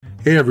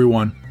Hey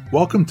everyone,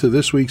 welcome to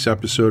this week's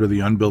episode of the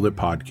Unbuild It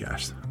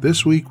podcast.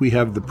 This week we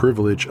have the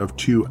privilege of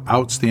two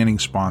outstanding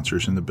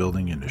sponsors in the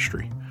building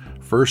industry.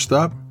 First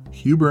up,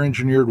 Huber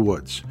Engineered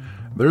Woods.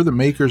 They're the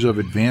makers of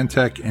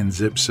Advantech and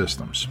Zip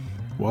systems.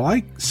 While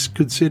I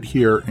could sit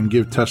here and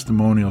give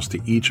testimonials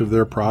to each of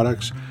their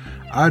products,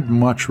 I'd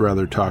much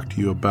rather talk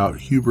to you about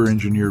Huber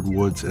Engineered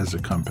Woods as a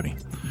company.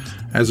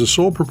 As a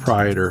sole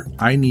proprietor,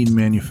 I need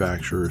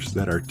manufacturers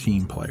that are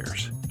team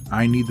players.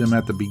 I need them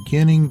at the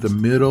beginning, the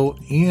middle,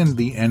 and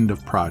the end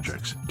of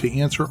projects to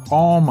answer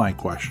all my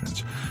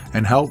questions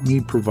and help me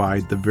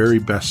provide the very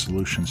best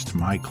solutions to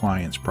my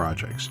clients'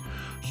 projects.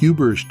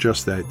 Huber is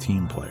just that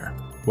team player.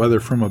 Whether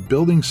from a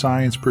building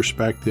science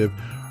perspective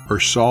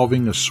or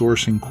solving a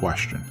sourcing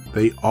question,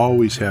 they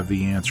always have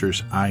the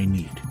answers I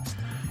need.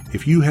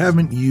 If you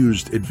haven't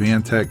used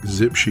Advantech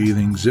zip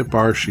sheathing,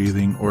 zip-bar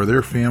sheathing, or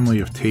their family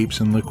of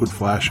tapes and liquid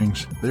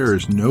flashings, there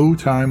is no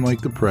time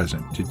like the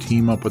present to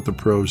team up with the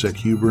pros at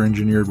Huber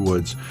Engineered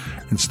Woods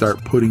and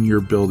start putting your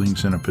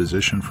buildings in a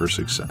position for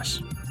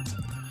success.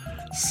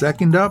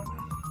 Second up,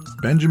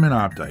 Benjamin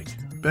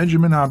Opdyke.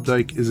 Benjamin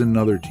Opdyke is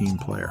another team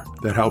player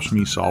that helps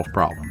me solve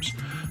problems.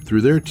 Through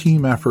their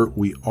team effort,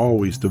 we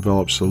always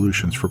develop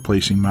solutions for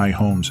placing my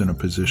homes in a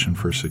position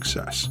for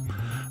success.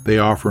 They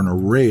offer an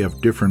array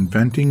of different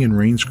venting and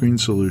rain screen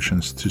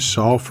solutions to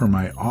solve for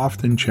my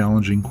often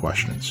challenging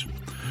questions.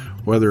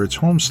 Whether it's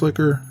Home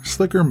Slicker,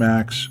 Slicker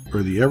Max,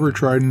 or the ever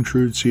tried and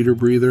true Cedar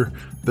Breather,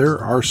 their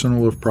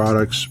arsenal of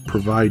products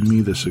provide me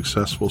the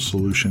successful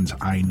solutions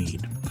I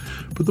need.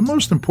 But the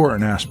most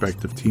important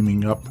aspect of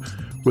teaming up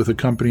with a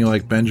company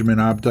like Benjamin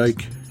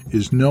Opdyke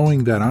is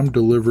knowing that I'm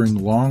delivering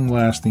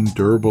long-lasting,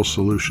 durable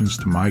solutions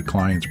to my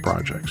clients'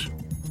 projects.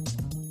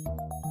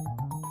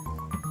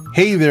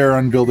 Hey there,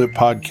 Unbuild It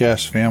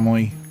podcast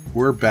family.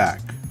 We're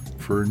back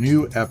for a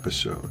new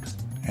episode.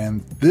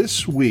 And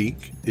this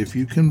week, if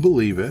you can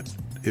believe it,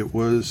 it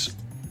was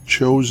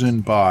chosen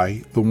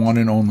by the one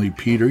and only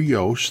Peter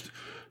Yost.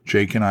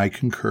 Jake and I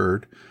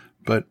concurred.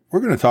 But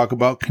we're going to talk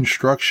about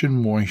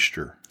construction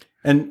moisture.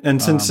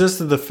 And since this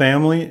is the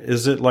family,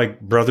 is it like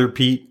Brother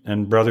Pete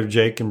and Brother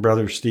Jake and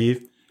Brother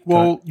Steve?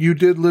 Well, you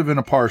did live in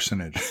a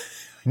parsonage.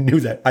 I knew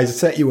that. I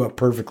set you up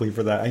perfectly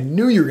for that. I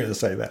knew you were going to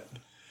say that.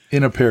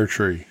 In a pear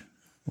tree.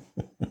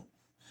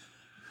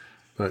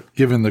 But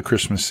given the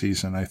Christmas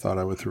season, I thought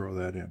I would throw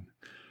that in.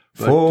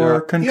 But,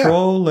 for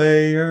control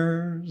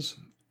layers.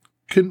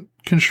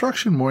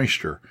 Construction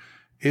moisture.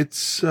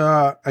 It's,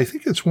 I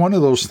think it's one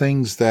of those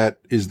things that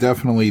is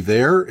definitely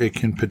there. It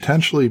can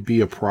potentially be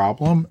a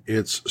problem.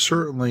 It's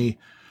certainly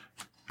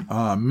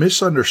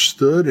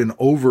misunderstood and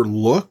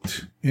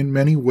overlooked in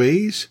many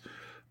ways,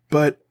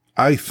 but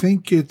I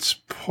think it's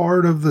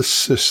part of the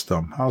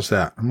system. How's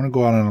that? I'm going to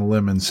go out on a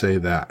limb and say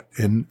that.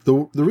 And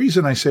the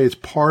reason I say it's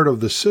part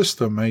of the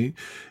system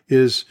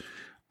is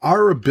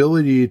our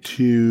ability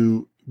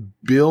to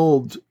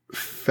build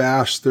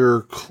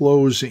faster,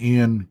 close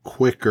in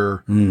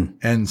quicker,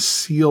 and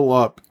seal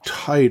up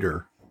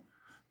tighter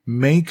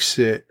makes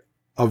it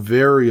a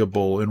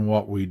variable in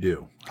what we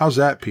do. How's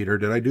that, Peter?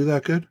 Did I do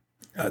that good?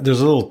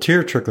 There's a little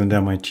tear trickling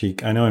down my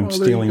cheek. I know I'm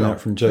stealing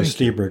that from Joe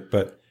Stiebrick,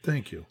 but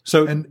thank you.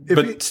 So,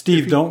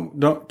 Steve,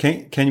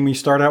 can we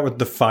start out with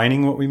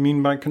defining what we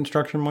mean by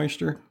construction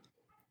moisture?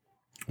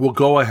 Well,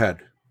 go ahead.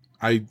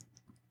 I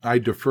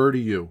defer to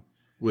you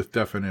with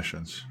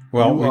definitions.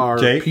 Well, you are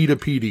Jake,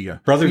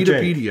 Petapedia. Brother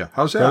Petapedia. Jake.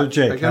 How's that? Brother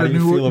Jake, I got a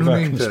new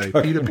name today.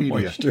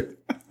 Petapedia.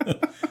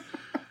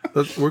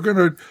 We're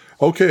going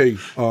to,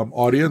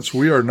 audience,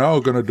 we are now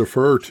going to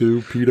defer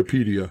to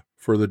Petapedia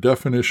for the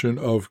definition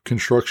of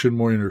construction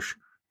moisture.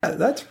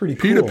 That's pretty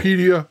cool.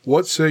 Petapedia,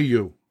 what say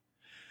you?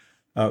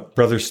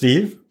 Brother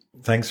Steve,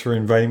 thanks for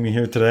inviting me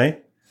here today.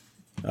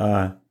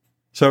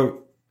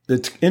 So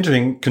it's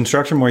interesting,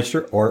 construction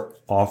moisture, or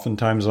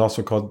oftentimes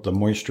also called the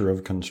moisture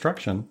of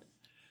construction,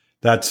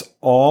 that's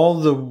all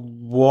the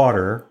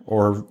water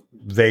or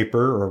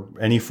vapor or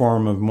any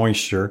form of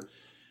moisture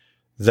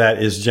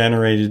that is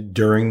generated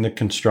during the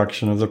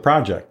construction of the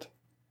project.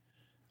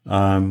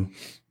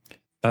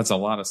 That's a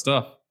lot of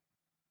stuff.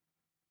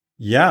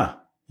 Yeah.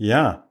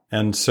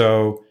 And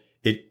so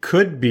it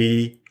could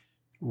be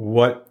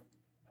what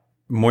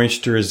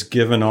moisture is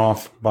given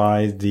off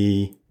by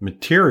the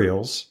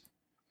materials,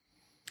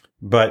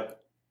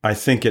 but I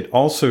think it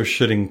also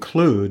should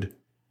include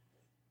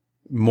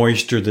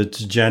moisture that's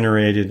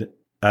generated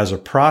as a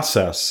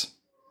process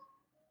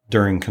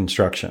during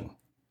construction.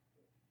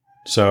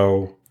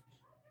 So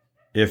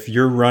if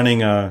you're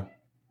running a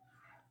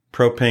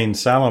propane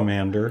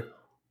salamander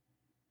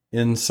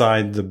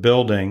inside the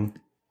building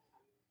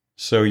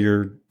so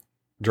your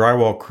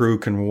drywall crew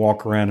can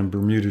walk around in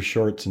Bermuda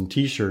shorts and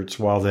t-shirts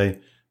while they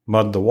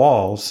mud the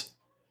walls,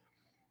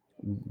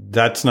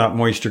 that's not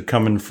moisture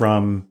coming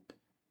from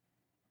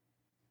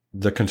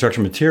the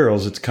construction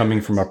materials. It's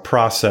coming from a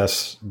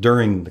process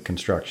during the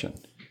construction.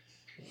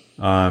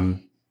 How'd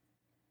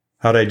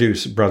I do,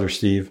 Brother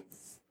Steve?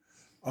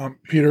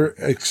 Peter,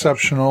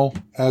 exceptional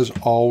as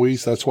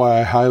always. That's why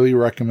I highly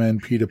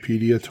recommend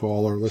Petapedia to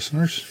all our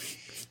listeners.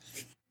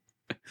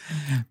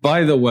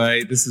 By the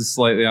way, this is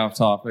slightly off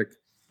topic.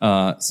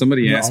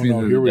 Somebody asked me the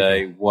other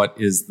day, what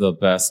is the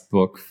best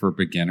book for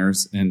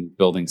beginners in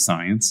building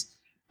science?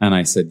 And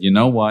I said, you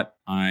know what?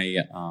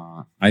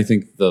 I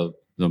think the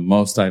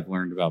most I've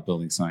learned about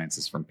building science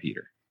is from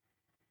Peter.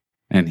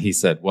 And he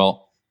said,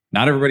 well,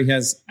 not everybody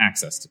has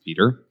access to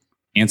Peter.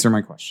 Answer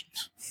my question.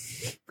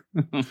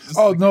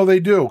 Oh, no, they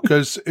do.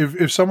 Because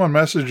if someone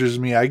messages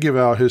me, I give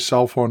out his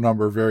cell phone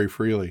number very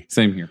freely.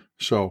 Same here.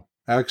 So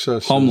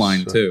access.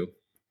 Homeline, too.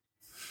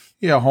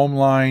 Yeah,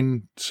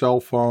 Homeline, cell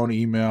phone,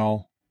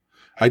 email.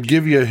 I'd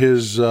give you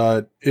his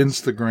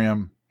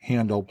Instagram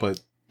handle, but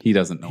he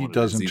doesn't know. He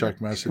doesn't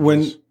check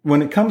messages.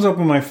 When it comes up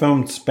on my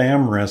phone,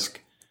 spam risk,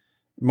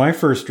 my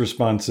first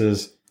response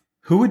is,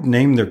 who would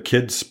name their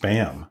kid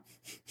Spam?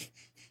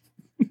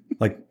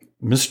 Like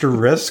Mr.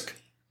 Risk?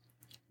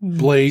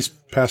 Blaise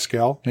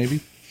Pascal, maybe?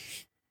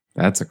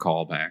 That's a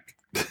callback.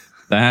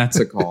 That's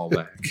a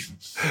callback.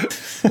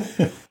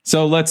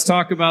 So let's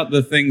talk about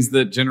the things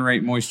that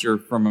generate moisture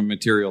from a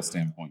material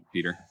standpoint,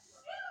 Peter.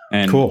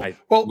 And cool.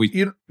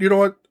 You know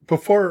what?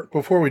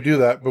 Before we do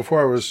that,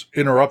 before I was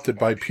interrupted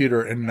by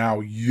Peter and now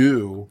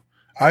you,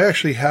 I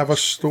actually have a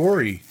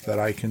story that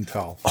I can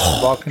tell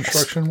about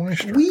construction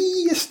moisture.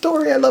 A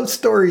story. I love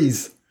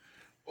stories.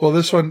 Well,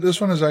 this one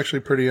is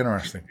actually pretty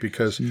interesting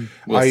because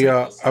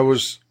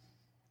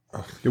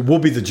We'll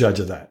be the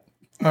judge of that.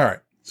 All right.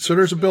 So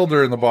there's a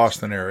builder in the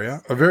Boston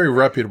area, a very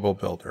reputable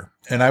builder,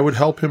 and I would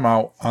help him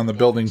out on the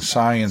building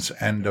science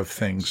end of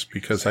things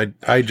because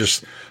I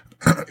just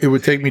it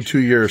would take me 2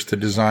 years to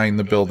design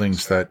the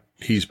buildings that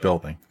he's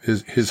building.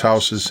 His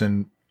houses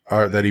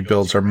that he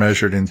builds are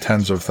measured in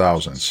tens of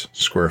thousands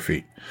square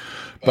feet.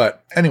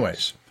 But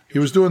anyways, he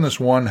was doing this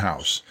one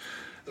house.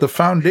 The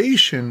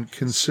foundation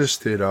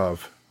consisted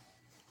of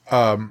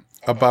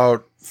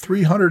about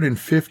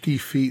 350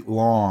 feet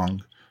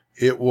long.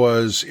 It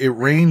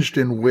ranged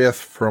in width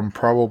from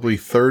probably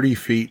 30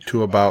 feet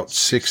to about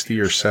 60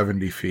 or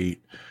 70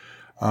 feet.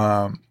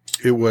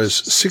 It was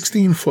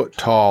 16 foot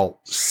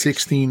tall,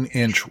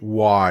 16-inch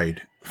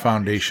wide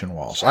foundation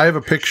walls. I have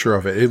a picture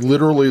of it. It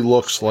literally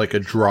looks like a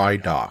dry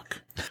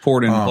dock.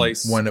 Poured in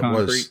place when it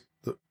concrete.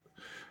 was.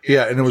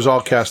 And it was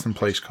all cast in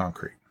place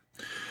concrete.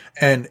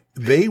 And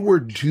they were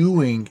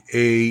doing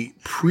a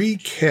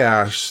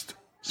precast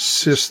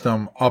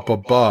system up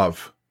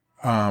above,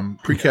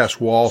 precast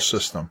wall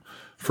system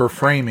for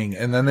framing,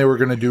 and then they were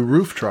going to do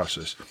roof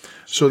trusses.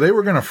 So they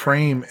were going to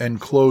frame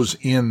and close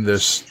in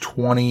this it's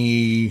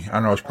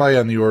probably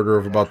on the order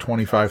of about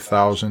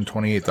 25,000,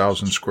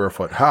 28,000 square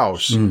foot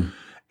house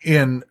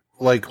in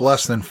like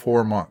less than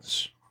 4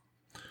 months.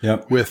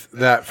 Yep. With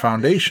that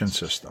foundation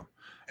system.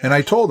 And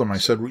I told him, I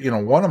said,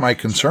 one of my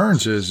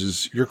concerns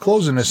is you're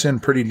closing this in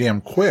pretty damn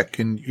quick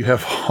and you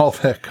have all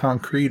that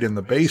concrete in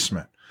the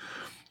basement,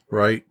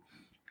 right?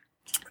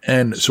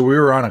 And so we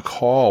were on a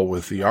call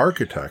with the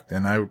architect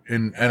and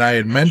I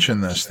had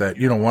mentioned this, that,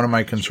 one of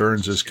my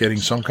concerns is getting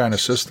some kind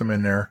of system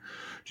in there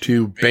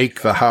to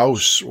bake the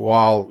house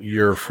while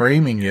you're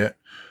framing it,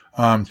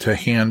 to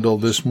handle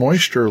this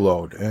moisture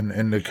load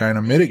and to kind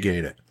of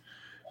mitigate it.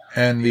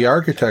 And the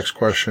architect's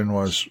question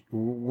was,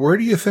 where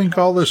do you think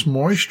all this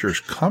moisture is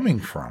coming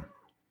from?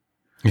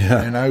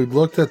 Yeah. And I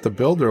looked at the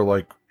builder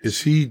like,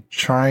 is he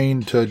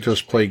trying to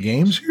just play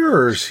games here,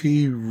 or is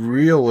he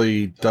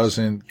really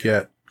doesn't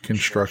get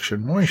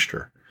construction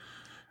moisture?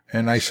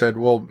 And I said,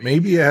 well,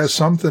 maybe it has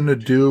something to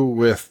do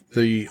with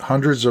the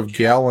hundreds of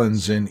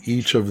gallons in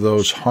each of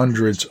those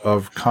hundreds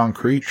of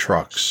concrete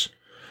trucks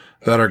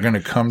that are going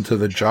to come to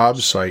the job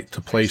site to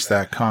place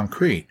that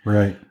concrete.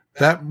 Right.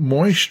 That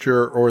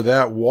moisture or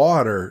that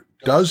water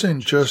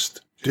doesn't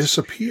just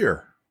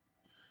disappear.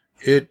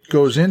 It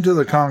goes into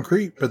the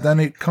concrete, but then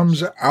it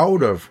comes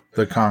out of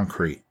the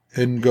concrete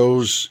and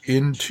goes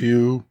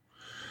into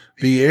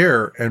the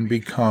air and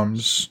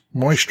becomes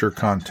moisture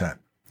content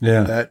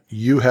that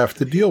you have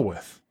to deal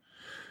with.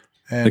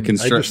 And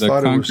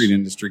the concrete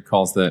industry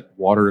calls that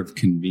water of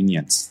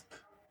convenience.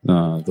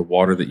 The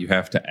water that you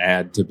have to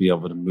add to be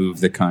able to move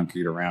the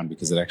concrete around,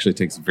 because it actually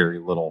takes very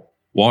little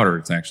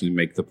water to actually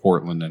make the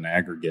Portland and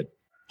aggregate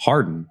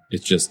harden.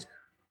 It's just,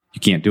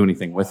 you can't do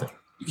anything with it.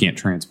 You can't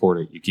transport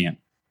it. You can't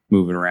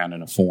move it around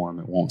in a form.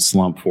 It won't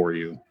slump for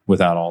you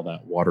without all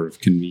that water of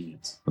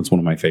convenience. That's one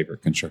of my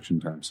favorite construction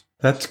terms.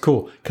 That's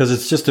cool, because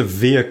it's just a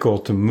vehicle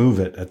to move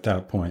it at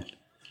that point.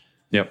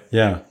 Yep.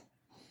 Yeah.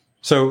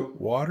 So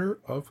water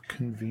of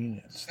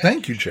convenience.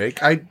 Thank you,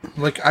 Jake.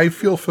 I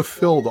feel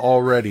fulfilled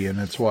already, and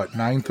it's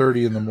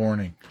 9:30 in the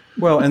morning.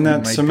 Well, and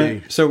that's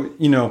cement. So,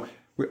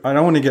 I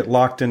don't want to get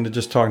locked into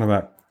just talking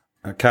about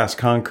cast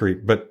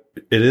concrete, but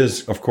it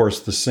is, of course,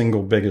 the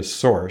single biggest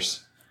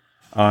source.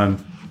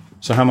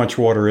 So how much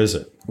water is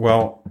it?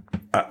 Well,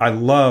 I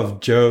love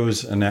Joe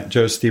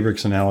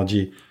Stiebrick's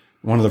analogy.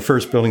 One of the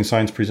first building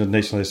science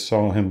presentations I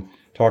saw him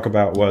talk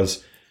about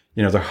was,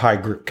 the high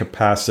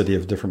capacity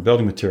of different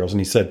building materials. And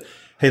he said,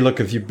 hey, look,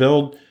 if you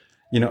build,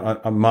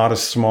 a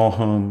modest small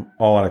home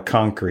all out of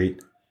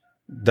concrete,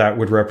 that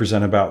would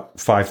represent about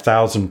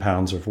 5,000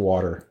 pounds of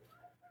water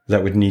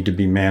that would need to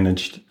be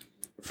managed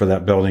for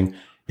that building.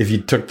 If you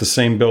took the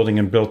same building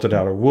and built it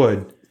out of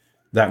wood,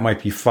 that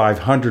might be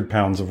 500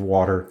 pounds of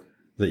water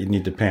that you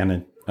need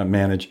to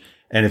manage.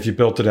 And if you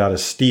built it out of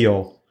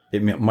steel,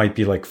 it might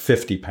be like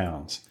 50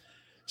 pounds.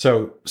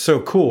 So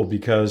cool,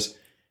 because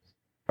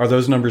are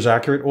those numbers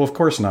accurate? Well, of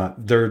course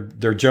not.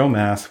 They're Joe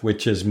math,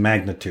 which is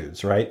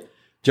magnitudes, right?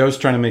 Joe's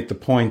trying to make the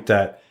point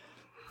that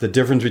the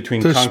difference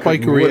between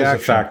concrete and wood is a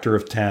factor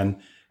of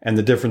 10, and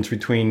the difference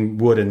between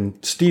wood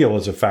and steel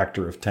is a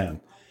factor of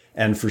 10.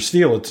 And for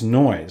steel, it's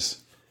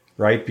noise,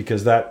 right?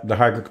 Because the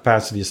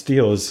hygrocapacity of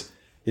steel is,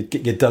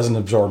 it doesn't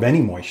absorb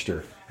any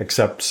moisture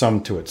except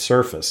some to its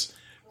surface.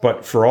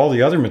 But for all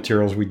the other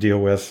materials we deal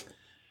with,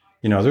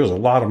 there's a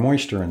lot of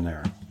moisture in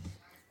there.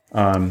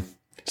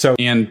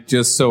 And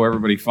just so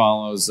everybody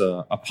follows,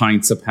 a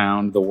pint's a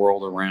pound the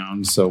world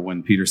around. So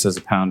when Peter says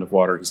a pound of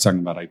water, he's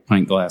talking about a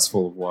pint glass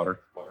full of water.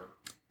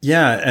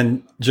 Yeah,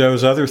 and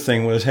Joe's other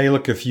thing was, hey,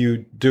 look, if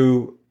you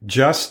do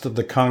just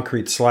the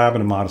concrete slab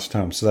in a modest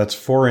home, so that's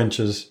 4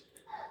 inches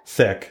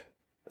thick,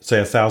 say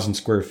 1,000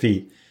 square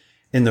feet,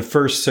 in the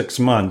first 6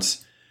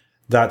 months,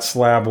 that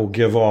slab will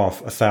give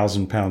off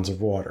 1,000 pounds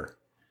of water,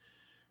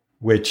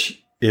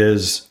 which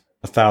is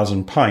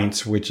 1,000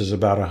 pints, which is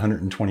about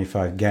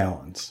 125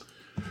 gallons.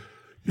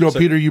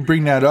 Peter, you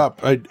bring that up.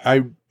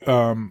 I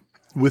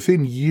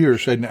within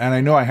years, and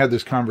I know I had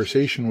this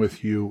conversation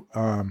with you,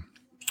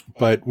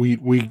 but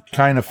we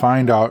kind of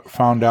found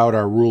out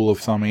our rule of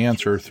thumb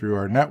answer through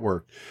our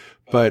network.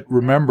 But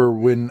remember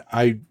when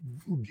I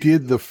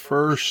did the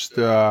first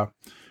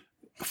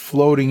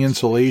floating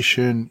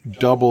insulation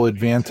double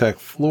Advantech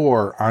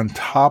floor on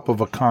top of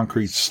a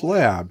concrete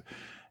slab,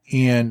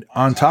 and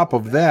on top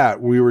of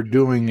that, we were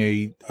doing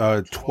a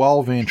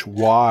 12-inch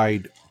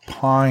wide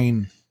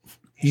pine,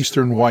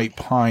 Eastern white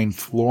pine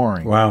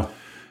flooring. Wow.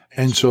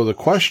 And so the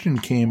question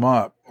came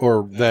up,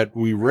 or that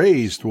we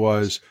raised,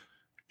 was,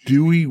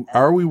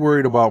 are we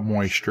worried about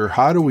moisture?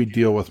 How do we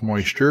deal with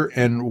moisture?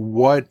 And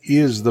what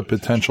is the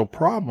potential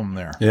problem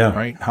there? Yeah.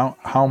 Right?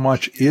 How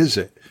much is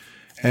it?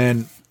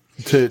 And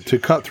to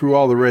cut through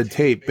all the red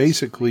tape,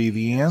 basically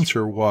the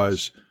answer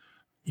was,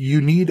 you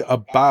need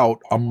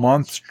about a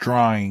month's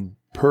drying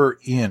per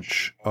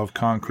inch of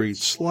concrete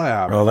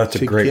slab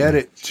to get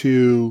it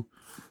to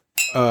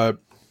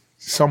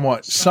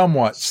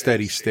somewhat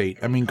steady state.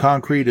 I mean,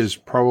 concrete is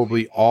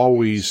probably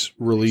always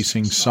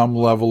releasing some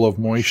level of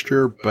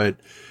moisture, but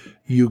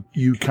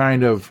you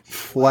kind of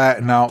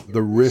flatten out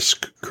the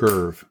risk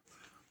curve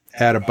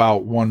at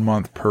about 1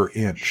 month per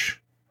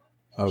inch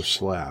of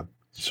slab.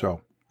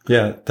 So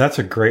yeah, that's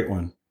a great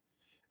one.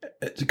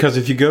 Because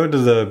if you go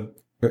to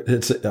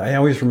I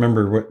always can't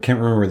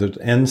remember whether it's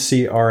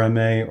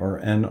NCRMA or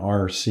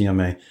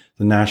NRCMA,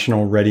 the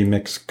National Ready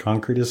Mix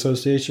Concrete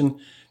Association.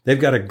 They've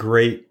got a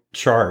great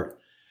chart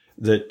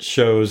that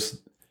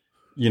shows,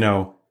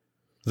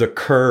 the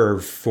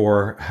curve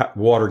for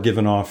water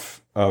given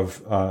off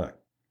of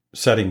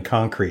setting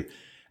concrete.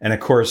 And of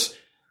course,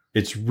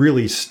 it's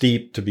really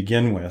steep to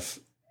begin with.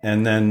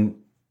 And then,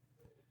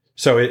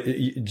 so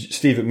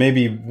Steve, it may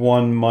be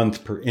 1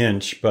 month per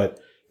inch, but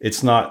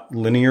it's not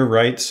linear,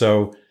 right?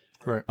 So,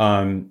 right.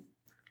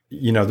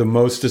 The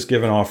most is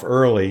given off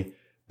early,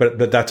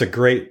 but that's a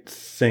great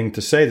thing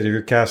to say, that if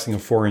you're casting a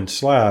 4-inch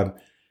slab,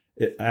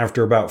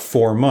 after about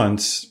 4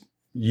 months,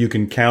 you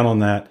can count on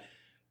that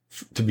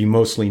to be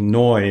mostly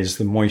noise,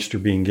 the moisture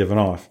being given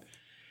off.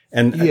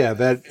 And yeah,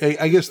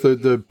 I guess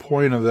the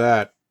point of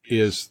that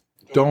is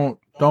don't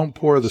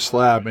pour the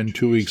slab and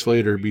 2 weeks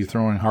later be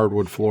throwing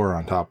hardwood floor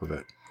on top of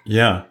it.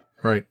 Yeah.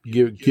 Right.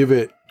 Give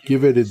it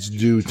its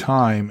due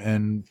time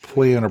and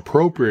plan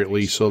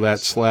appropriately so that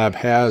slab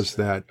has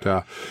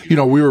that.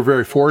 We were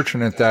very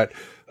fortunate that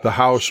the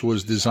house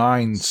was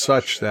designed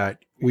such that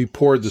we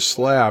poured the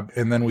slab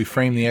and then we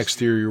framed the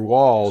exterior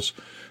walls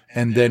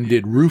and then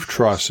did roof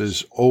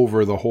trusses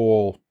over the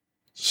whole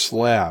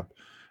slab.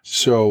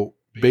 So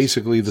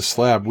basically the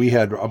slab, we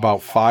had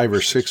about 5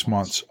 or 6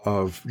 months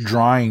of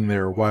drying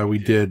there while we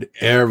did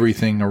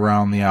everything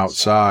around the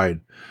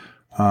outside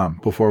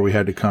before we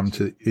had to come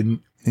to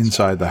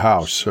inside the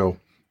house. So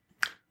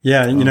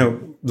yeah,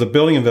 the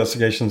building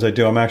investigations I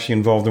do, I'm actually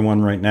involved in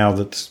one right now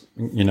that's,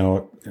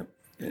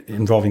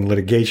 involving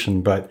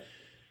litigation. But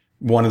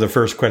one of the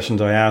first questions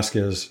I ask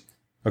is,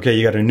 okay,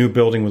 you got a new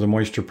building with a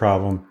moisture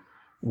problem.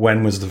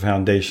 When was the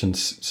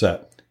foundations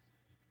set?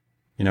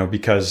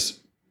 Because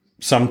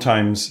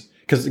sometimes,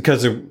 because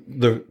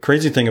the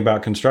crazy thing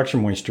about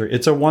construction moisture,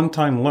 it's a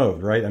one-time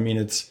load, right? I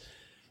mean,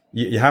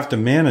 you have to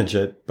manage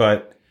it,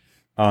 but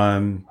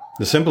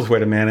the simplest way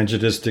to manage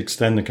it is to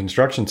extend the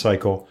construction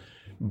cycle.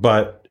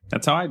 But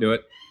that's how I do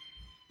it.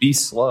 Be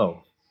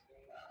slow.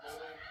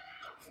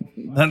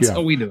 That's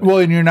how we do it. Well,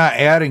 and you're not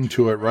adding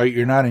to it, right?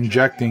 You're not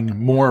injecting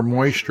more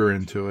moisture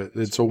into it.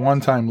 It's a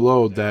one-time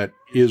load that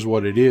is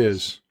what it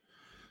is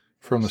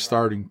from the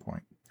starting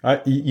point.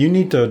 You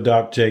need to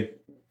adopt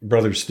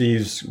Brother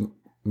Steve's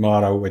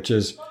motto, which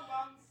is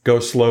go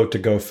slow to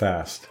go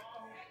fast.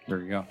 There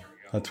you go.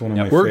 That's one of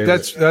my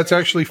favorites. That's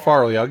actually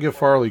Farley. I'll give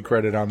Farley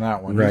credit on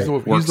that one. Right.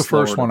 He's the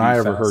first one I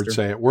ever heard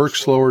say it. Work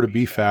slower to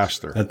be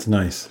faster. That's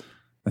nice.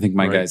 I think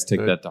my Right. guys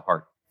take that to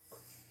heart.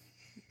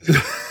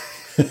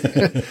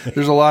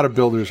 There's a lot of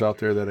builders out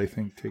there that I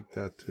think take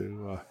that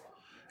to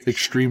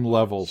extreme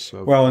levels.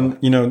 Well, and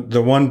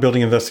the one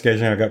building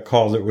investigation I got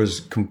called that was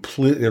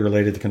completely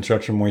related to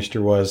construction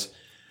moisture was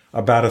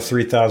about a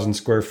 3,000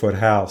 square foot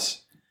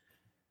house.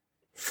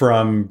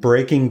 From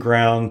breaking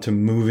ground to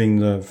moving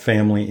the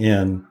family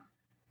in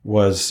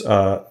was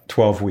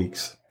 12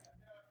 weeks.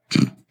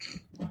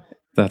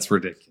 That's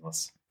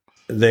ridiculous.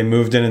 They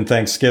moved in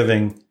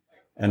Thanksgiving,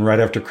 and right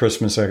after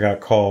Christmas, I got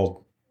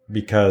called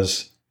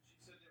because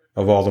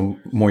of all the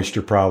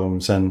moisture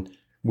problems, and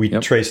we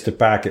traced it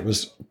back. It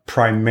was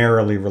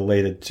primarily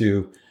related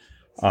to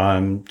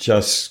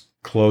just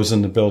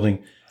closing the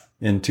building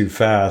in too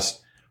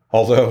fast.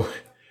 Although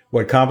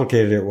what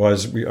complicated it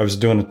was, I was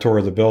doing a tour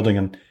of the building,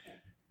 and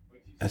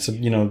I said,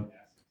 I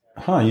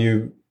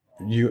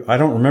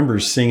don't remember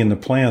seeing in the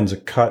plans a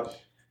cut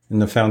in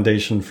the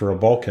foundation for a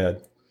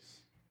bulkhead.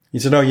 He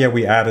said, oh, yeah,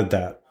 we added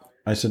that.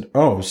 I said,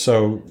 oh,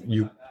 so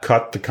you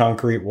cut the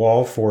concrete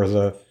wall for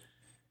the...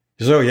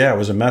 He said, oh, yeah, it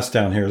was a mess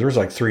down here. There was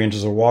like 3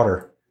 inches of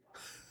water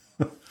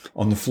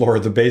on the floor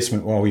of the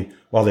basement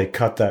while they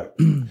cut that.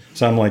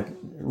 So I'm like,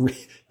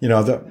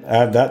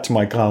 add that to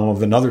my column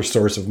of another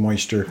source of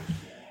moisture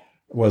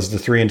was the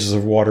 3 inches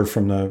of water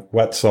from the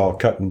wet saw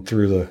cutting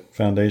through the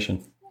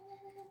foundation.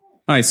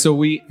 All right,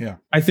 so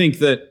I think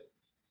that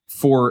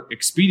for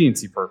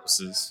expediency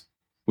purposes,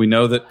 we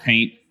know that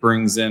paint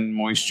brings in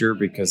moisture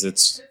because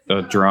it's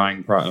a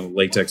drying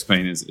latex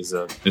paint is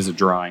a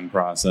drying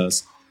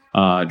process.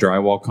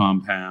 Drywall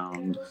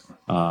compound.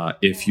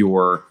 If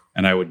you're,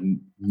 and I would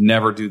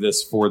never do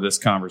this for this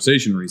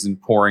conversation reason,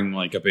 pouring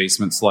like a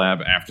basement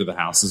slab after the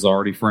house is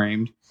already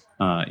framed.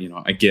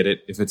 I get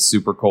it if it's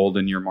super cold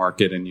in your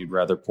market and you'd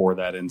rather pour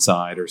that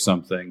inside or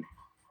something.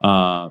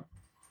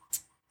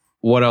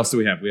 What else do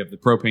we have? We have the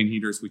propane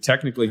heaters. We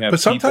technically have, but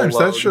sometimes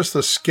that's just a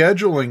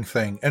scheduling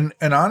thing. And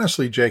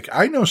honestly, Jake,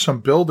 I know some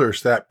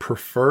builders that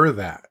prefer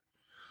that,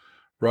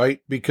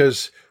 right?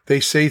 Because they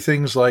say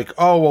things like,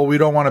 "Oh, well, we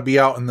don't want to be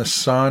out in the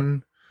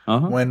sun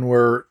when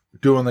we're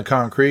doing the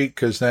concrete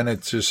because then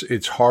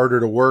it's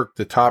harder to work.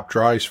 The top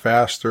dries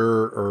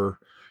faster or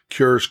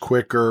cures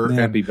quicker."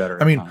 That'd be better.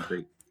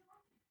 Concrete.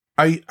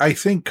 I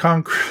think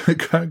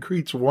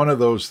concrete's one of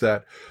those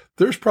that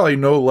there's probably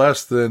no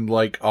less than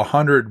like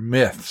 100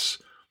 myths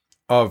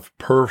of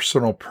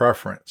personal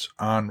preference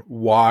on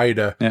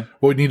why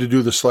we need to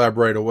do the slab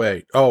right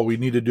away. Oh, we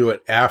need to do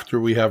it after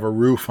we have a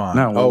roof on.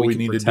 No, we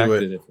need to do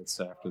it if it's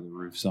after the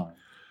roof's on.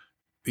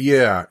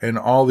 Yeah, and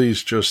all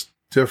these just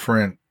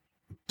different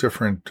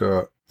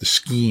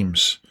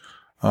schemes.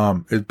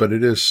 But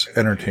it is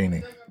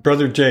entertaining.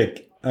 Brother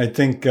Jake, I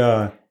think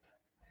the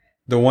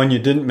one you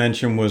didn't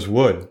mention was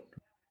wood.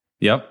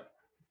 Yep.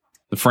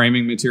 The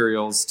framing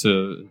materials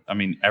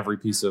every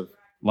piece of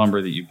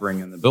lumber that you bring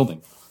in the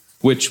building,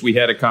 which we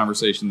had a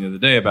conversation the other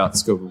day about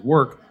scope of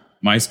work.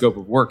 My scope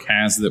of work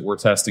has that we're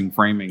testing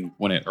framing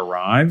when it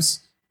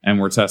arrives and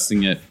we're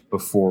testing it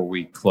before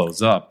we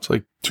close up. It's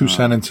like 2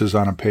 sentences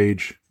on a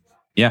page.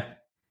 Yeah.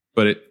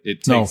 But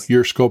it takes... No,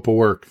 your scope of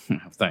work.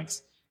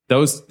 Thanks.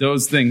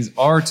 Those things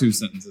are 2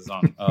 sentences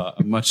on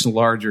a much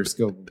larger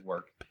scope of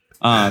work.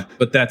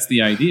 But that's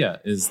the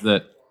idea, is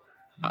that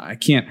I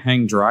can't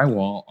hang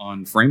drywall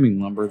on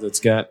framing lumber that's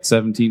got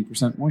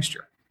 17%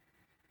 moisture.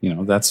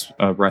 That's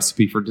a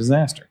recipe for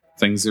disaster.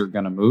 Things are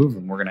going to move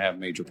and we're going to have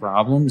major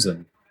problems.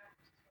 And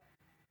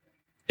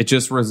it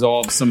just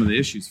resolves some of the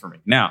issues for me.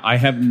 Now, I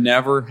have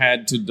never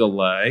had to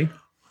delay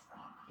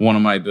one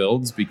of my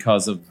builds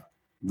because of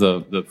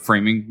the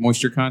framing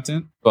moisture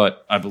content,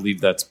 but I believe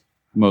that's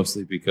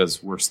mostly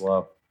because we're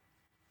slow.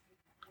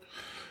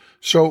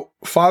 So,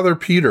 Father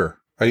Peter,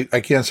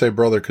 I can't say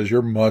brother because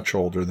you're much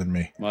older than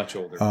me. Much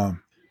older.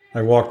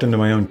 I walked into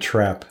my own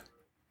trap.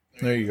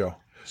 There you go.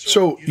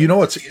 So,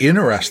 what's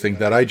interesting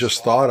that I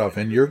just thought of,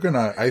 and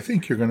I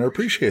think you're going to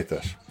appreciate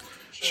this.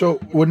 So,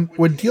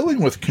 when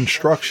dealing with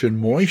construction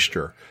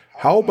moisture,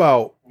 how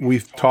about we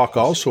talk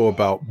also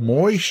about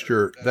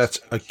moisture that's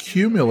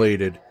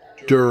accumulated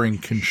during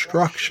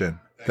construction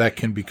that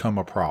can become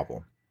a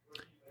problem?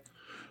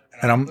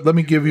 And let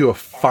me give you a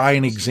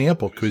fine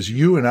example because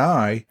you and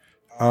I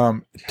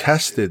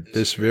tested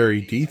this very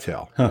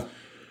detail.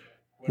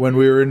 When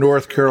we were in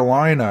North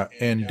Carolina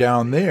and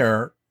down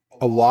there,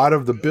 a lot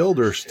of the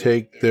builders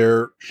take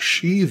their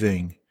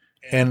sheathing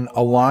and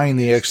align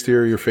the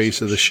exterior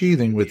face of the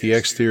sheathing with the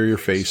exterior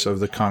face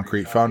of the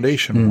concrete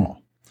foundation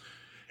wall.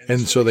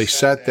 And so they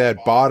set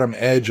that bottom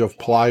edge of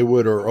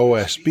plywood or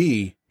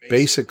OSB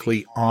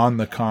basically on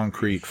the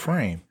concrete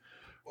frame.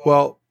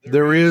 Well,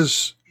 there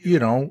is,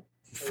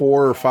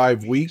 4 or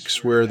 5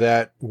 weeks where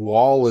that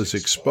wall is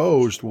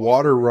exposed,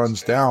 water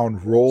runs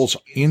down, rolls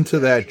into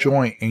that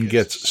joint and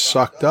gets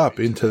sucked up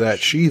into that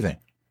sheathing.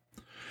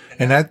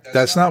 And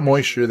that's not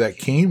moisture that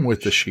came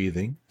with the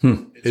sheathing.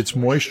 It's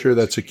moisture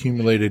that's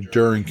accumulated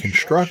during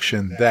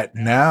construction that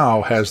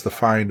now has to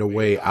find a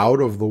way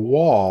out of the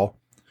wall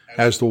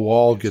as the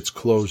wall gets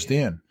closed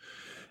in.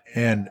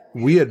 And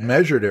we had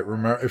measured it.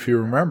 If you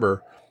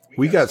remember,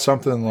 we got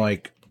something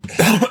like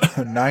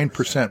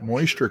 9%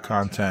 moisture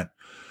content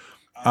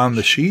on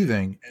the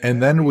sheathing.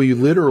 And then we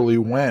literally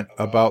went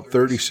about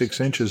 36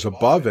 inches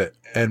above it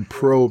and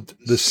probed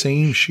the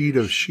same sheet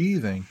of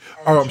sheathing.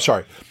 Oh, I'm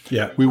sorry.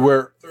 Yeah. We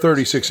were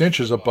 36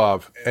 inches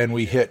above and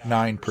we hit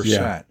 9%.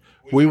 Yeah.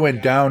 We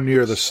went down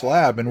near the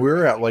slab and we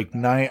were at like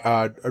we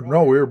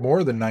were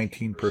more than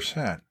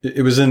 19%.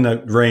 It was in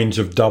the range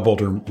of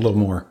doubled or a little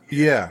more.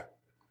 Yeah.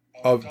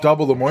 Of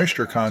double the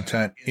moisture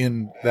content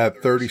in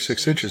that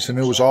 36 inches. And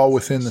it was all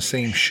within the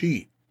same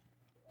sheet.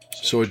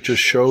 So it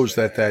just shows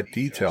that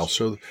detail.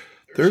 So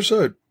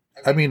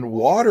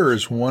water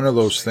is one of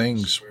those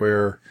things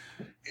where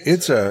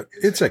it's a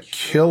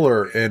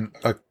killer and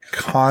a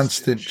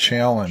constant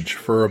challenge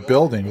for a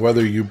building,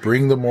 whether you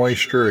bring the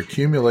moisture,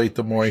 accumulate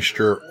the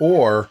moisture,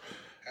 or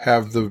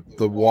have the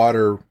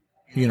water,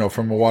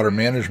 from a water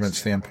management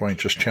standpoint,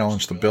 just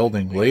challenge the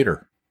building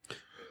later.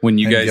 When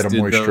you guys get a did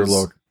moisture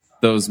load.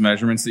 Those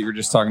measurements that you were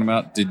just talking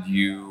about, did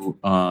you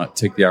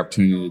take the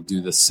opportunity to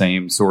do the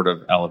same sort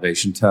of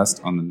elevation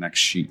test on the next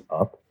sheet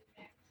up?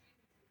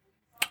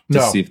 To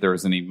see if there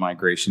was any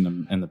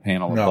migration in the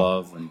panel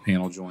above and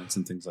panel joints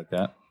and things like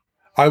that?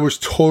 I was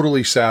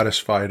totally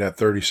satisfied at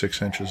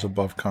 36 inches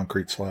above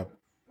concrete slab.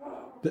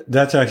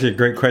 That's actually a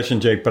great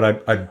question, Jake,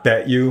 but I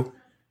bet you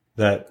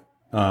that,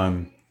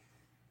 9%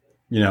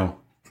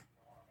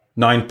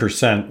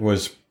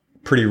 was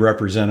pretty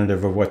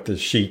representative of what the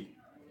sheet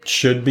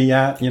should be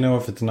at,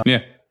 if it's not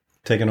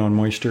taking on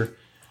moisture.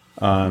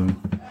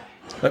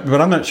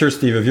 But I'm not sure,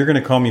 Steve, if you're going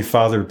to call me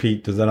Father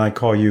Pete, then I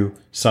call you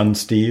Son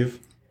Steve?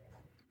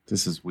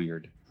 This is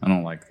weird. I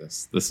don't like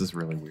this. This is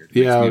really weird.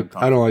 Yeah,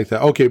 I don't like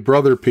that. Okay,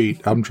 Brother Pete.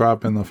 I'm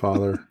dropping the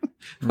father.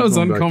 That was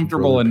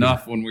uncomfortable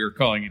enough when we were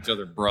calling each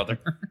other brother.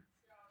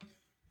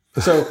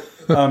 So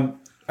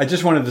I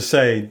just wanted to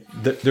say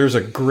that there's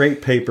a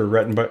great paper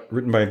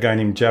written by a guy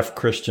named Jeff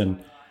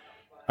Christian.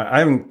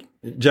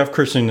 Jeff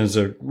Christian is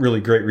a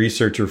really great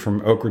researcher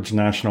from Oak Ridge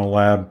National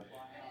Lab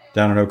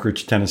down in Oak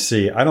Ridge,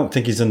 Tennessee. I don't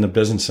think he's in the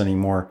business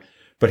anymore,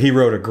 but he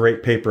wrote a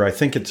great paper. I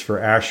think it's for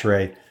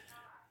ASHRAE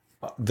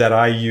that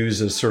I use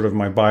as sort of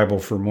my Bible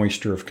for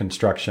moisture of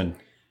construction,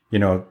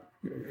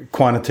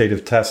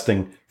 quantitative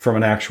testing from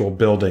an actual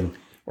building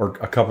or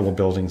a couple of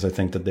buildings, I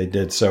think that they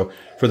did. So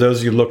for those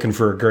of you looking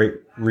for a great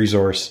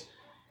resource,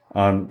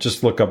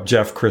 just look up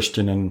Jeff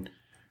Christian and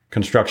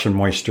construction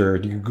moisture.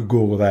 You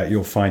Google that,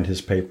 you'll find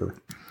his paper.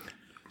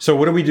 So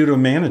what do we do to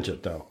manage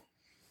it, though?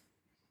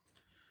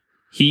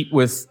 Heat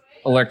with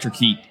electric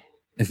heat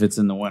if it's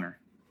in the winter.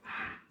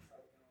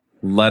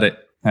 Let it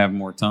have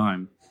more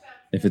time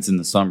if it's in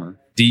the summer.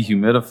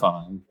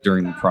 Dehumidify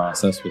during the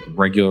process with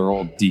regular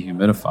old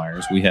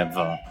dehumidifiers. We have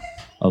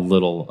a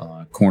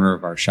little corner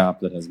of our shop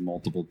that has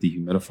multiple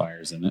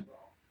dehumidifiers in it.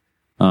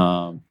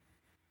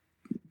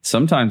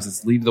 Sometimes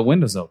it's leave the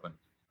windows open.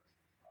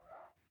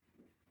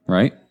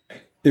 Right?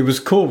 It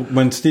was cool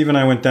when Steve and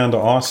I went down to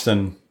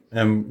Austin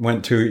and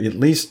went to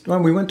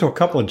we went to a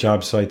couple of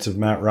job sites of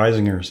Matt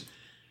Reisinger's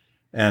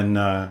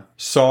and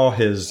saw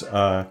his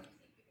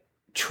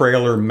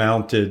trailer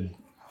mounted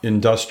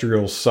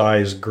industrial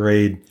size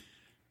grade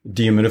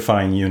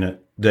dehumidifying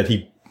unit that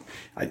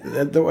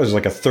that was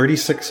like a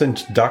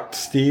 36-inch duct,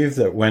 Steve,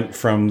 that went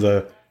from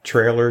the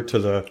trailer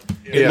to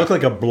it looked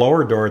like a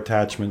blower door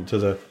attachment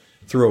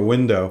through a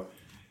window.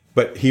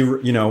 But he,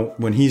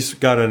 when he's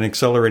got an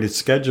accelerated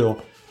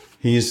schedule,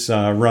 he's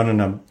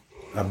running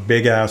a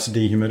big ass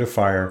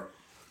dehumidifier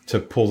to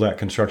pull that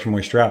construction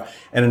moisture out.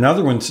 And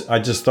another one I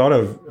just thought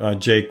of,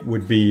 Jake,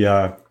 would be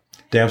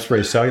damp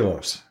spray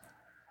cellulose.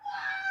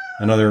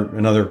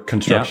 Another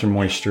construction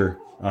moisture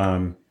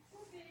to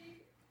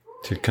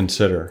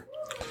consider.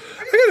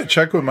 I got to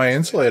check with my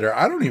insulator.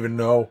 I don't even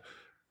know.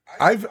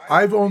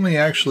 I've only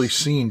actually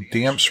seen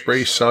damp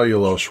spray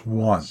cellulose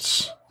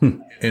once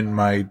in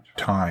my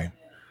time.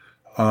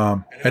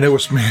 And it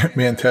was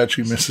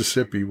Manatee,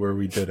 Mississippi, where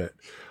we did it.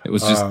 It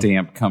was just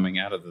damp coming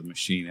out of the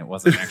machine. It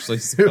wasn't actually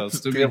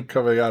supposed to be damp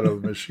coming out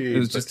of the machine. It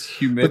was just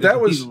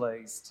humidity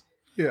laced.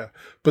 Yeah,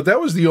 but that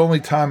was the only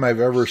time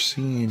I've ever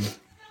seen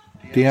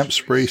damp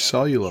spray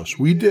cellulose.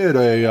 We did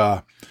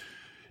a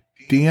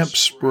damp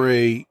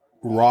spray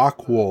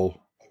rock wool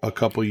a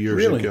couple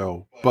years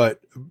ago. But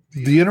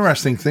the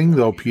interesting thing,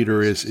 though,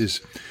 Peter,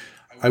 is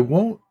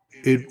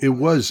it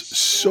was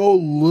so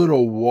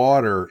little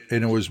water,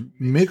 and it was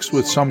mixed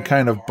with some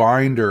kind of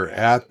binder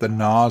at the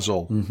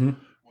nozzle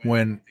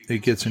when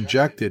it gets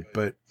injected.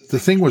 But the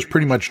thing was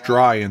pretty much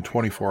dry in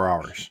 24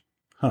 hours.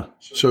 Huh.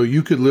 So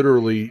you could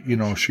literally,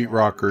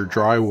 sheetrock or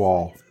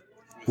drywall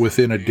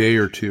within a day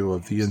or two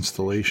of the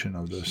installation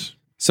of this.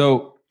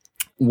 So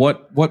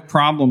what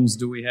problems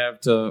do we have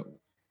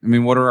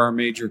what are our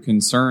major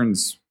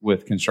concerns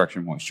with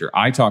construction moisture?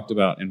 I talked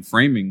about in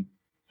framing,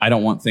 I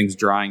don't want things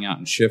drying out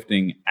and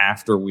shifting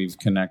after we've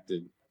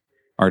connected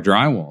our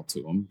drywall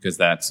to them, because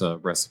that's a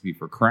recipe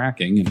for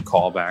cracking and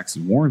callbacks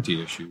and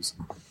warranty issues.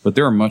 But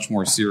there are much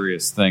more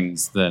serious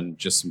things than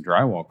just some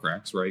drywall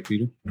cracks, right,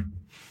 Peter?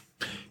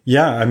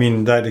 Yeah,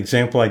 that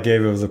example I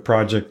gave of the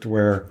project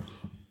where,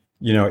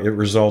 it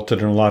resulted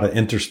in a lot of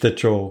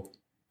interstitial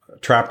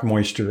trapped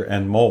moisture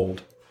and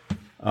mold.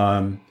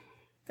 And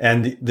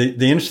the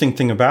interesting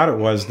thing about it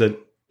was that,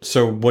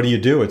 so what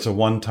do? It's a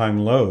one-time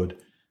load.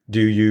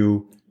 Do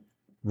you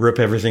rip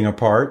everything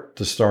apart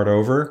to start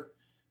over?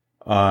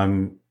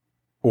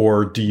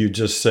 Or do you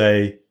just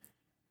say,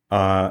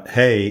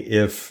 hey,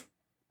 if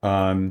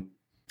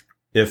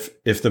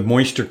the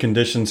moisture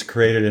conditions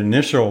created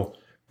initial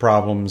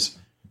problems,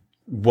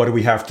 what do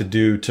we have to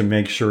do to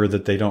make sure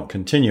that they don't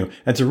continue?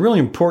 And it's a really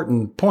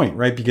important point,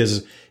 right?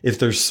 Because if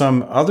there's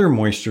some other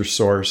moisture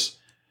source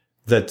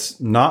that's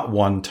not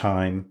one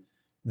time,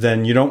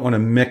 then you don't want to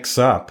mix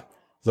up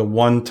the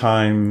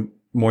one-time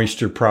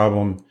moisture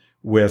problem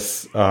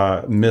with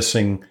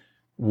missing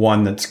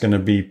one that's going to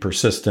be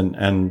persistent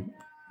and,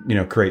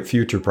 create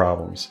future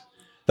problems.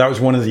 That was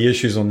one of the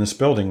issues on this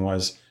building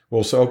was,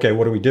 well, so, okay,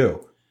 what do we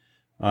do?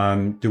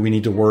 Do we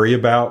need to worry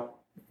about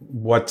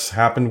what's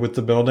happened with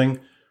the building?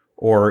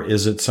 Or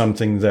is it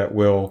something that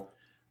will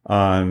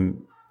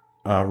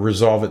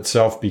resolve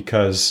itself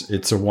because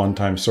it's a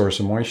one-time source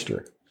of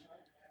moisture?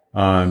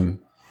 And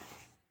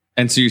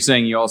so you're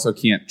saying you also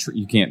can't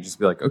just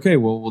be like, okay,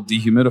 well, we'll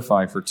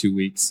dehumidify for 2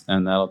 weeks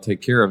and that'll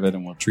take care of it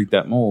and we'll treat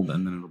that mold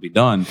and then it'll be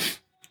done.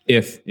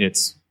 If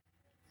it's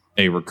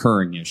a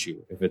recurring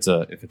issue, if it's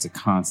a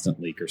constant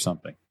leak or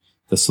something,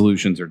 the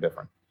solutions are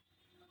different.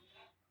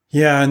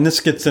 Yeah, and this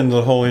gets into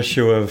the whole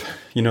issue of,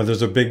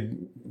 there's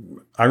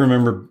I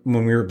remember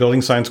when we were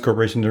building Science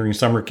Corporation during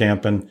summer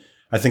camp, and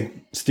I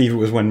think, Steve, it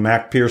was when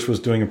Mac Pierce was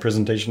doing a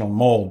presentation on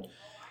mold,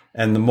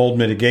 and the mold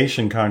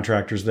mitigation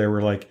contractors there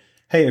were like,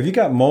 hey, if you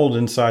got mold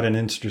inside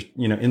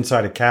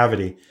inside a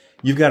cavity,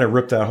 you've got to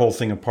rip that whole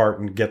thing apart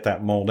and get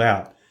that mold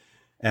out.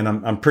 And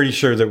I'm pretty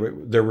sure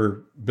that there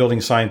were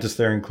building scientists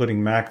there,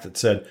 including Mac, that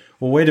said,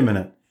 well, wait a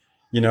minute,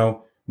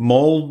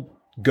 mold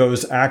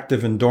goes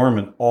active and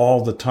dormant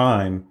all the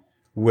time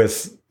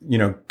with,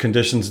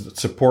 conditions that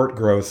support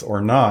growth or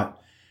not.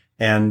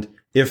 And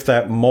if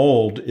that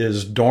mold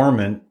is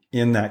dormant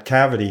in that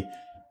cavity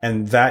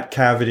and that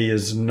cavity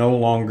is no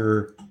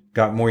longer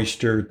got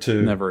moisture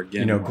to never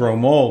again grow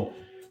mold,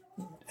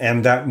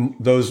 and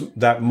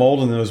that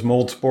mold and those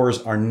mold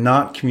spores are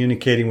not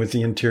communicating with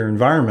the interior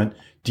environment,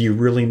 do you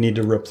really need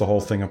to rip the whole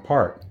thing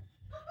apart?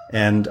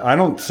 And I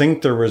don't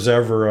think there was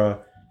ever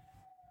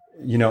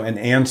an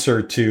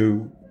answer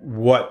to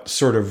what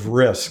sort of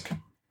risk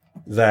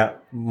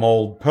that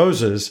mold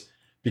poses,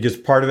 because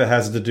part of it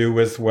has to do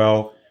with,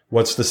 well,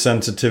 what's the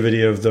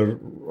sensitivity of the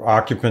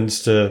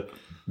occupants to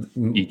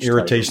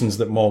irritations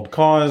that mold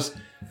cause?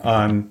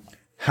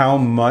 How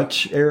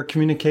much air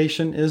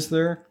communication is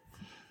there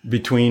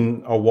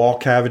between a wall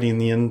cavity and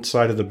the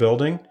inside of the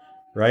building,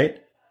 right?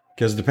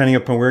 Because depending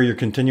upon where your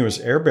continuous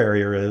air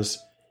barrier is,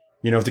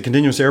 if the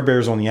continuous air barrier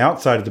is on the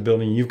outside of the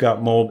building, you've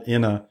got mold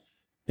in a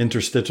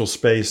interstitial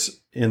space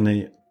in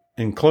the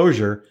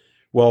enclosure,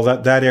 well,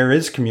 that air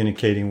is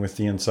communicating with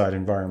the inside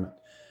environment.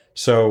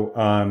 So,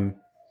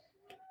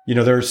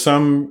 there's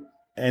some,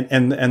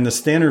 and the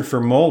standard for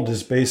mold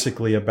is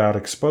basically about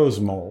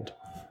exposed mold,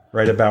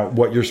 right? About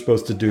what you're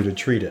supposed to do to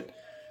treat it.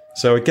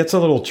 So it gets a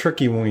little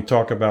tricky when we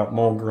talk about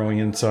mold growing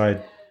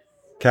inside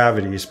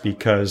cavities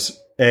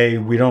because A,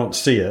 we don't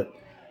see it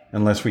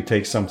unless we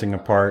take something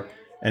apart,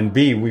 and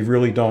B, we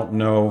really don't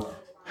know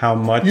how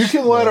much you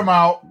can let them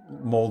out,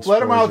 mold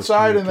let them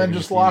outside, and then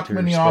just lock them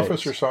in the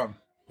office or something.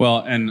 Well,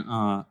 and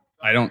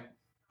I don't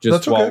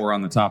just while we're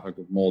on the topic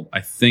of mold,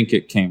 I think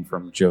it came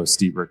from Joe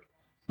Stiebrick.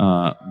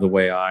 The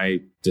way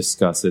I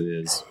discuss it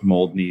is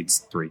mold needs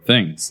three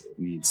things. It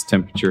needs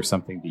temperature,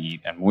 something to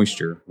eat, and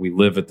moisture. We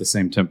live at the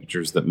same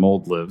temperatures that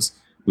mold lives.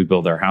 We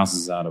build our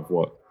houses out of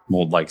what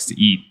mold likes to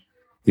eat.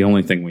 The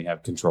only thing we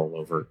have control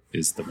over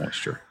is the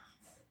moisture.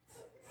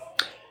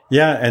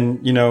 Yeah,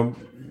 and,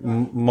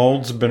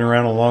 molds have been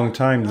around a long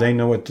time. They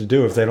know what to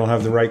do. If they don't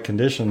have the right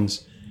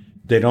conditions,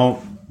 they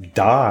don't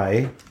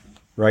die,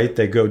 right?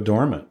 They go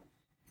dormant.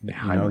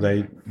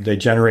 They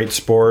generate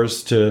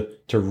spores to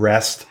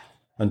rest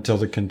until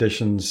the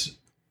conditions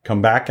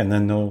come back, and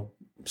then they'll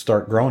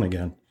start growing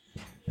again.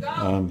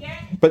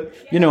 But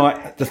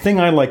the thing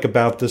I like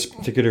about this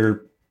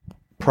particular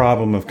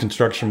problem of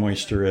construction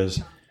moisture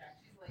is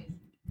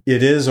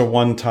it is a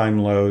one-time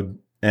load,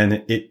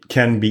 and it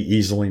can be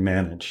easily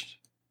managed.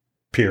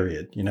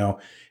 Period.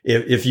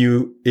 If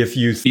you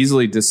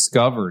easily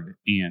discovered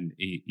and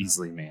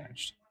easily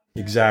managed.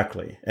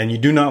 Exactly. And you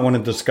do not want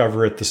to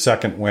discover it the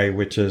second way,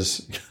 which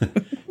is,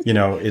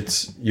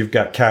 you've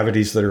got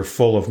cavities that are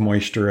full of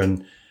moisture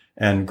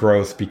and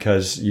growth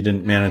because you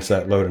didn't manage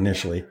that load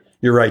initially.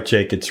 You're right,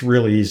 Jake. It's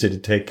really easy to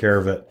take care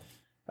of it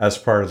as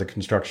part of the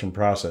construction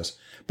process.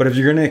 But if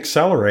you're going to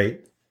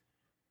accelerate,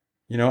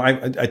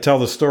 I tell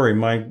the story.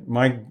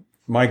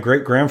 My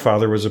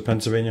great-grandfather was a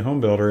Pennsylvania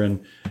home builder,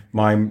 and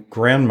my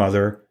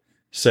grandmother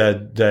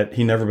said that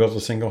he never built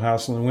a single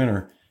house in the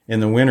winter. In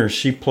the winter,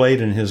 she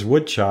played in his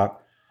wood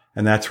shop,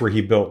 and that's where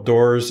he built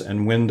doors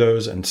and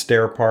windows and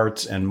stair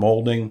parts and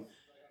molding.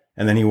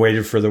 And then he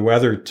waited for the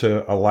weather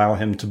to allow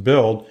him to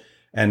build,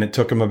 and it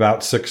took him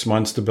about 6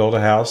 months to build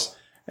a house,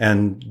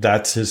 and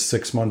that's his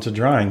 6 months of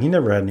drying. He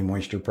never had any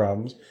moisture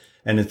problems.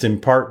 And it's in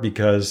part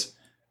because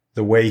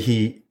the way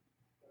he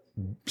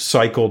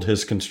cycled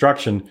his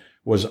construction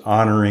was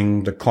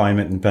honoring the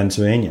climate in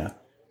Pennsylvania.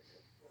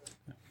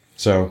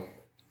 So,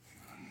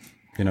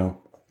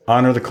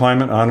 honor the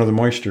climate, honor the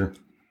moisture,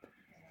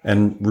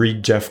 and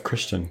read Jeff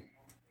Christian.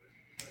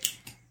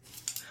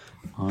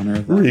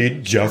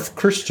 Read Jeff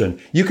Christian.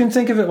 You can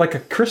think of it like a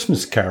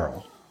Christmas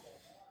carol,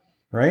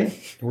 right?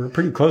 We're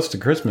pretty close to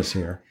Christmas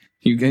here.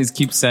 You guys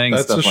keep saying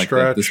That's stuff a like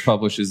stretch. that. This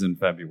publishes in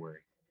February.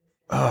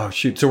 Oh,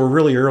 shoot. So we're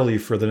really early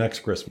for the next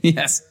Christmas.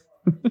 Yes.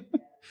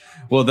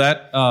 Well,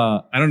 that,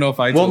 I don't know if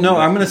I... Well, told no, you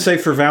that. I'm going to say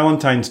for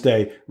Valentine's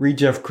Day, read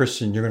Jeff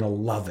Christian. You're going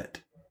to love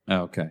it.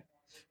 Oh, okay.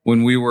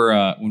 When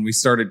we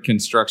started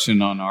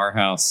construction on our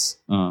house,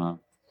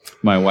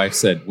 my wife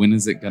said, "When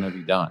is it going to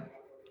be done?"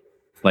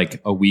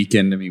 Like a week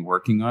into me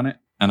working on it.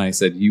 And I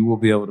said, "You will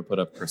be able to put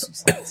up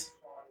Christmas lights."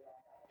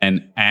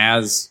 And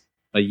as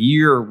a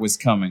year was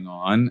coming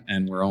on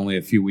and we're only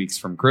a few weeks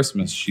from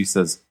Christmas, she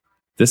says,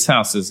 "This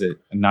house is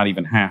not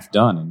even half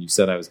done. And you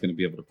said I was going to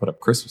be able to put up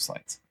Christmas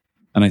lights."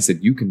 And I said,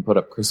 "You can put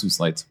up Christmas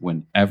lights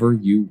whenever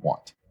you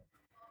want."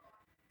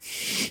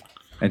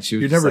 And she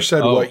was You never like,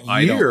 said what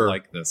I don't year.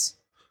 like this.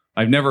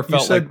 I've never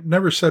felt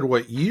never said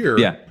what year.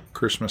 Yeah.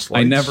 Christmas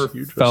lights. I never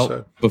You just felt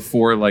said.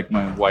 before like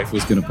my wife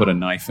was going to put a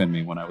knife in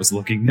me when I was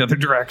looking the other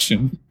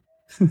direction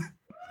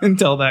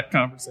until that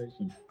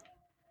conversation.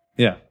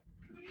 Yeah.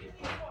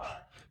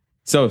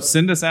 So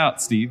send us out,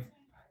 Steve.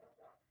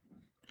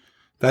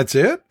 That's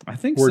it. I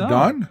think We're so.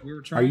 done. We were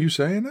Are trying. you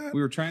saying that?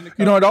 We were trying to.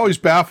 You know, it always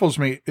baffles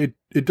me.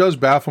 It does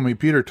baffle me.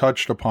 Peter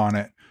touched upon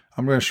it.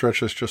 I'm going to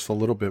stretch this just a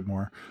little bit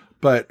more,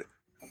 but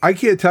I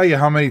can't tell you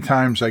how many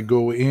times I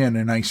go in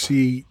and I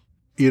see,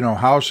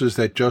 houses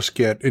that just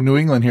get, in New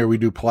England here, we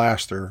do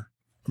plaster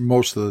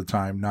most of the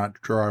time,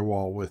 not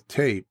drywall with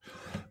tape.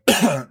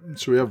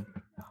 So we have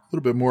a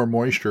little bit more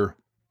moisture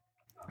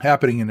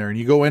happening in there. And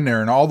you go in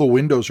there and all the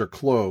windows are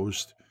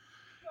closed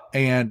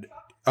and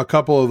a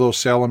couple of those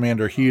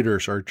salamander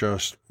heaters are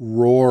just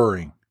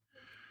roaring.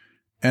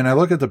 And I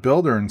look at the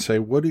builder and say,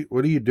 what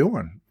are you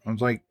doing? I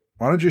was like,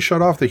 why don't you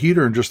shut off the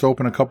heater and just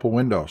open a couple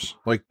windows?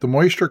 Like the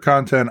moisture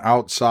content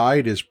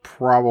outside is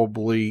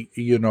probably,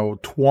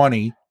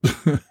 20.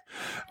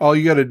 All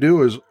you got to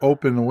do is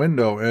open the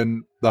window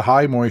and the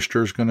high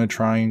moisture is going to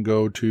try and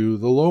go to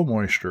the low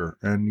moisture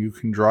and you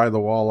can dry the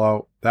wall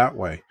out that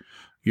way.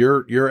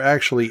 You're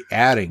actually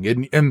adding.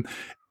 And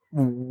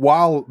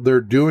while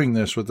they're doing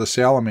this with the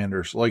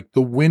salamanders, like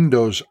the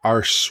windows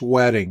are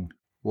sweating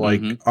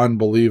like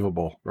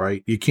unbelievable,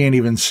 right? You can't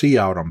even see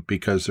out them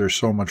because there's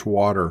so much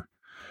water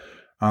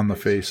on the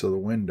face of the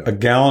window. A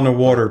gallon of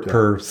water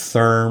per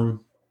therm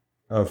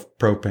of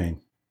propane.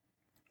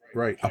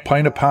 Right. A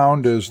pint a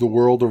pound is the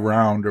world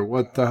around, or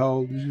what the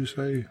hell did you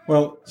say?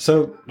 Well,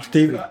 so,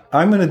 Steve,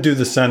 I'm going to do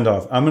the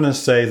send-off. I'm going to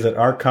say that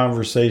our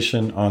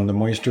conversation on the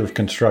moisture of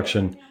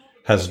construction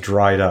has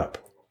dried up.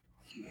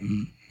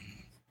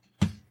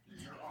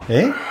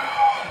 Eh?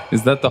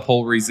 Is that the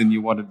whole reason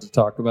you wanted to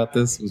talk about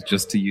this? Was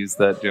just to use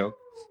that joke?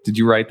 Did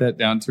you write that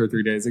down 2 or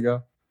 3 days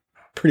ago?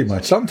 Pretty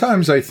much.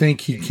 Sometimes I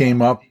think he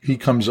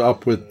comes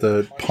up with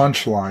the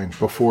punchline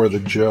before the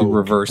joke. He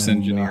reverse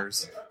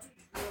engineers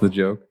the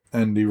joke.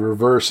 And he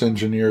reverse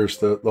engineers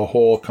the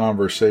whole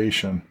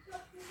conversation.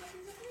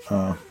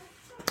 I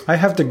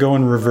have to go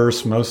in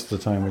reverse most of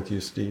the time with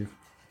you, Steve.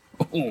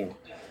 Oh.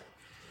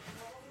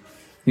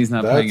 He's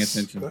not paying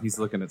attention. He's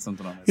looking at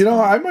something on his phone.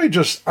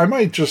 I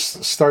might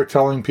just start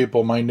telling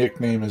people my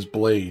nickname is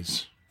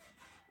Blaze.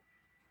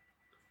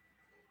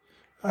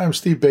 I'm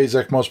Steve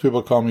Bazek. Most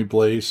people call me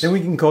Blaze. Then we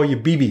can call you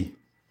BB.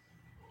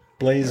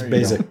 Blaze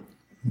Basic.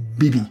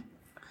 BB.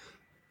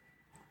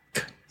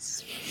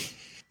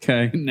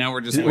 Okay, now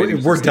we're just waiting.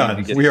 We're for Steve done.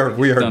 to get We are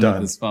done done.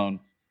 with his phone.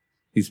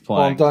 He's Well,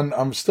 playing. I'm done.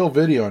 I'm still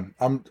videoing.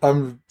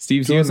 I'm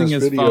Steve's doing using this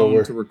his video phone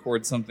where- to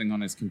record something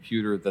on his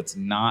computer that's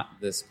not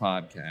this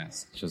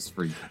podcast. Just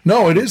for you.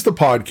 No, it is the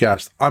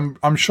podcast.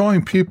 I'm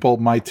showing people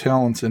my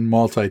talents in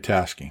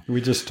multitasking.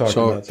 We just talked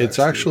So about that. it's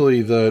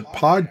actually the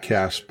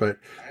podcast, but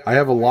I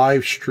have a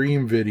live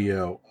stream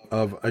video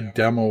of a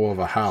demo of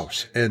a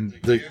house, and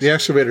the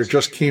excavator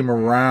just came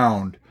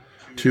around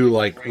to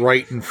like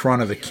right in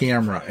front of the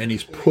camera, and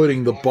he's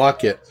putting the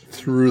bucket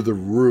through the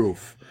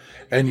roof,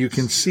 and you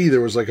can see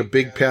there was like a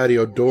big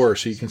patio door,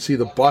 so you can see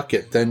the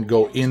bucket then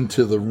go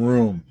into the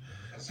room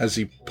as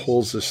he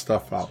pulls this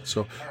stuff out.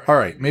 So, all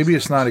right, maybe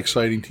it's not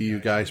exciting to you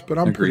guys, but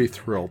I'm pretty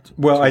thrilled.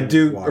 Well, to I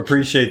do watch.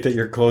 appreciate that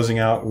you're closing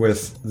out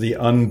with the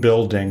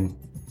unbuilding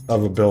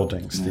of a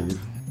building, Steve.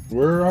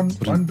 We're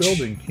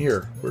unbuilding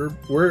here.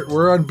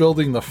 We're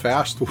unbuilding the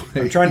fast way.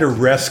 I'm trying to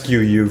rescue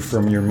you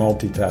from your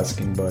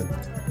multitasking, bud.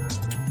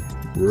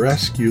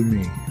 Rescue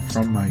me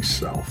from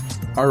myself.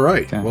 All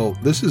right. Okay. Well,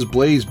 this is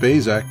Blaze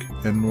Bazek,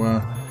 and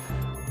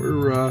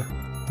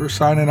we're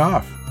signing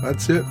off.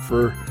 That's it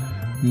for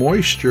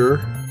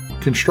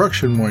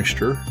construction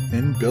moisture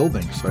in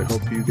buildings. I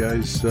hope you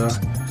guys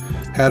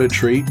had a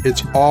treat.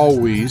 It's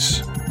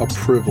always a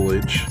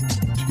privilege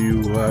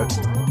to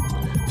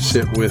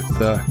sit with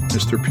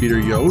Mr. Peter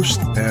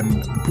Yost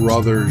and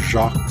brother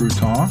Jacques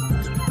Bruton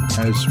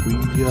as we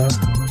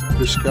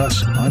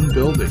discuss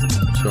unbuilding.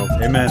 So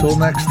Amen. until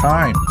next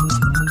time.